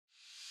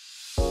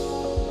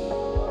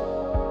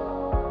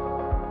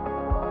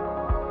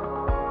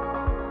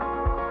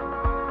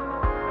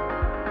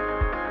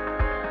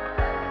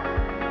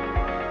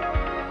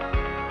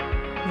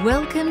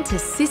Welcome to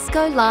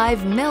Cisco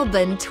Live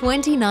Melbourne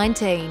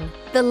 2019,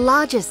 the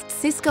largest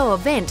Cisco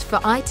event for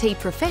IT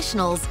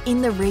professionals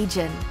in the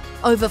region.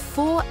 Over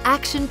 4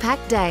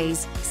 action-packed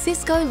days,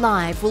 Cisco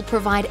Live will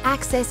provide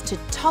access to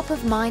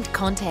top-of-mind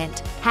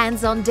content,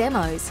 hands-on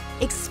demos,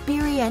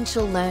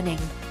 experiential learning,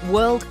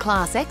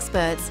 world-class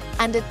experts,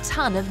 and a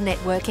ton of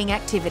networking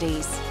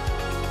activities.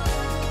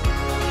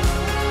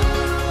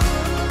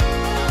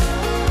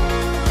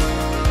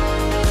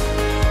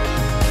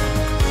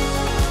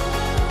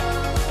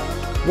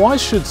 Why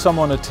should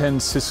someone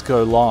attend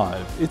Cisco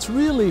Live? It's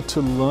really to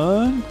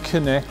learn,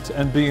 connect,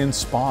 and be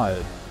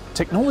inspired.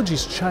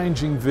 Technology's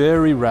changing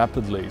very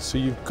rapidly, so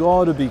you've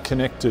got to be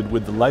connected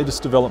with the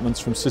latest developments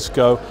from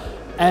Cisco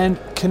and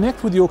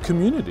connect with your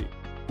community.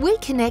 We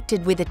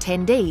connected with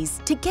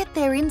attendees to get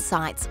their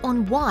insights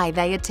on why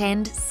they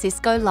attend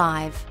Cisco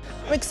Live.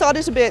 I'm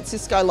excited to be at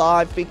Cisco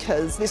Live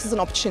because this is an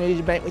opportunity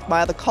to meet with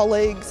my other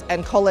colleagues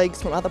and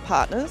colleagues from other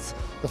partners.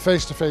 The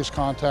face-to-face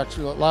contact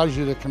allows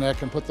you to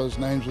connect and put those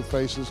names with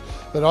faces,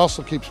 but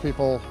also keeps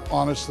people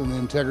honest and the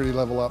integrity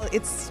level up.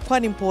 It's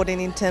quite important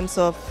in terms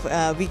of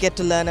we get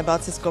to learn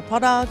about Cisco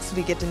products,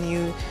 we get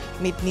to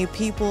meet new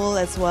people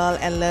as well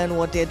and learn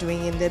what they're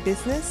doing in their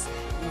business.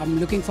 I'm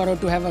looking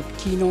forward to have a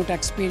keynote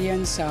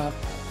experience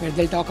where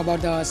they'll talk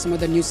about some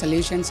of the new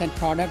solutions and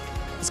product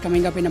that's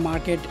coming up in the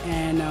market,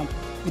 and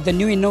with the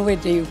new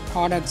innovative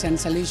products and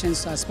solutions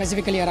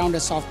specifically around the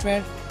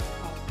software.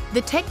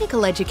 The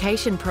technical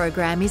education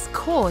program is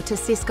core to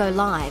Cisco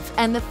Live,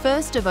 and the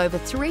first of over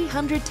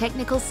 300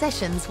 technical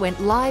sessions went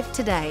live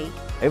today.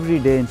 Every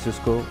day in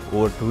Cisco,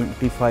 over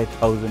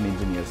 25,000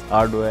 engineers,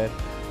 hardware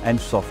and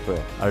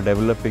software, are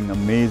developing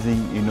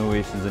amazing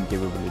innovations and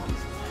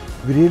capabilities.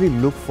 We really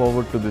look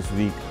forward to this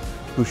week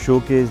to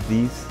showcase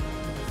these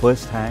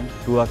firsthand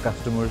to our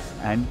customers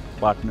and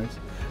partners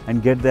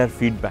and get their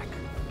feedback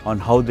on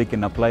how they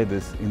can apply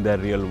this in their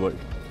real world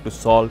to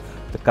solve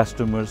the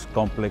customer's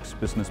complex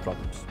business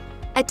problems.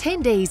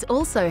 Attendees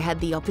also had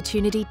the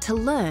opportunity to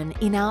learn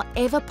in our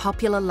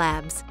ever-popular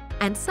labs,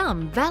 and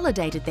some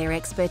validated their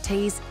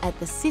expertise at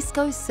the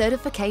Cisco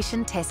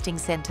Certification Testing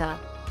Centre.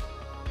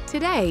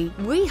 Today,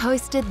 we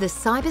hosted the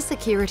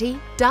Cybersecurity,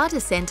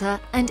 Data Centre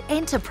and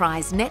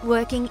Enterprise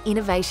Networking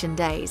Innovation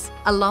Days,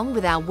 along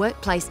with our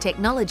Workplace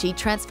Technology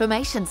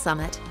Transformation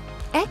Summit.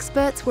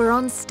 Experts were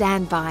on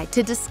standby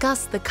to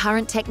discuss the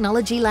current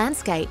technology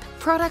landscape,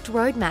 product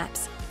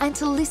roadmaps, and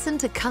to listen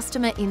to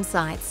customer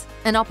insights,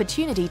 an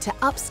opportunity to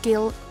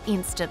upskill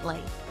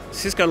instantly.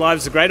 Cisco Live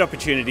is a great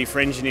opportunity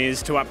for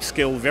engineers to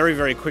upskill very,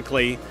 very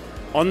quickly,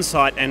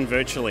 on-site and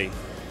virtually.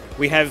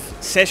 We have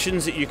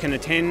sessions that you can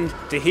attend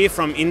to hear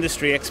from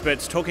industry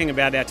experts talking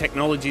about our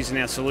technologies and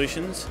our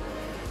solutions.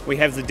 We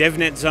have the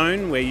DevNet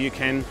zone where you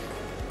can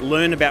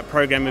learn about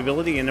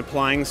programmability and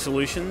applying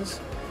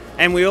solutions.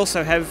 And we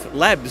also have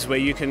labs where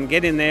you can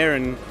get in there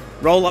and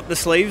roll up the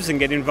sleeves and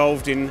get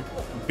involved in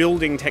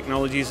building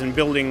technologies and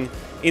building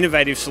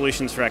innovative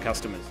solutions for our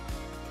customers.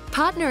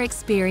 Partner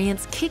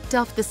Experience kicked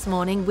off this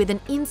morning with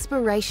an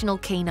inspirational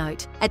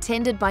keynote,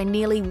 attended by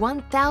nearly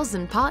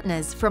 1,000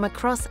 partners from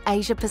across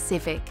Asia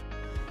Pacific.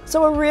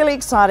 So we're really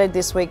excited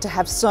this week to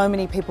have so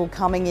many people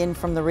coming in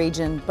from the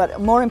region, but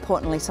more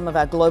importantly, some of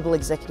our global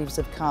executives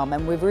have come,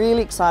 and we're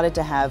really excited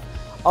to have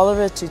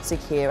Oliver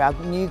Tutsik here, our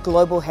new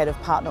Global Head of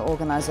Partner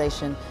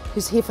Organisation,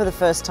 who's here for the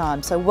first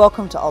time. So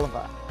welcome to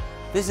Oliver.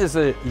 This is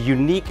a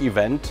unique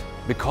event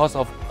because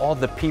of all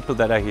the people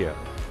that are here.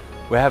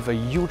 We have a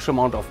huge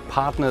amount of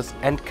partners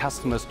and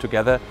customers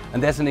together,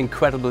 and there's an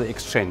incredible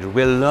exchange.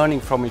 We're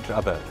learning from each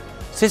other.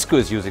 Cisco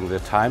is using the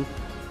time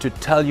to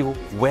tell you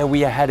where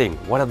we are heading,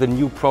 what are the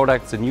new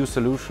products, the new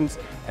solutions,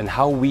 and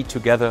how we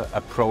together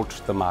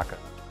approach the market.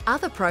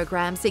 Other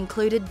programs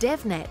included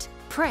DevNet,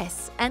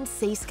 Press and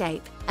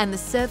Seascape, and the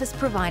Service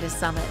Provider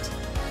Summit.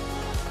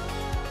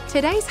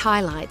 Today's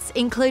highlights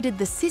included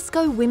the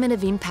Cisco Women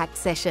of Impact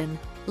session,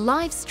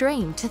 live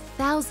streamed to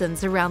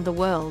thousands around the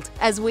world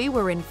as we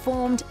were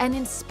informed and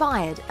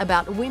inspired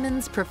about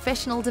women's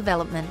professional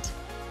development.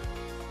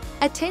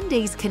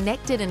 Attendees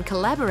connected and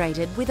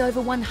collaborated with over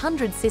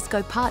 100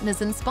 Cisco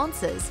partners and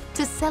sponsors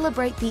to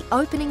celebrate the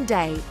opening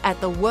day at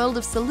the World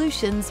of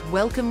Solutions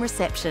welcome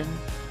reception.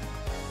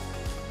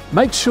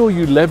 Make sure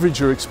you leverage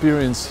your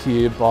experience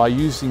here by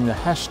using the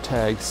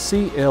hashtag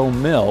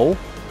CLMel,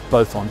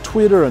 both on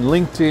Twitter and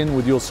LinkedIn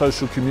with your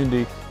social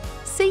community.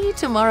 See you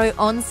tomorrow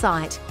on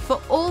site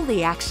for all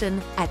the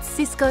action at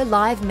Cisco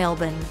Live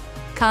Melbourne.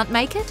 Can't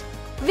make it?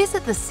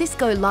 Visit the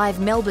Cisco Live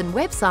Melbourne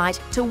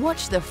website to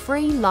watch the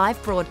free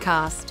live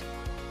broadcast.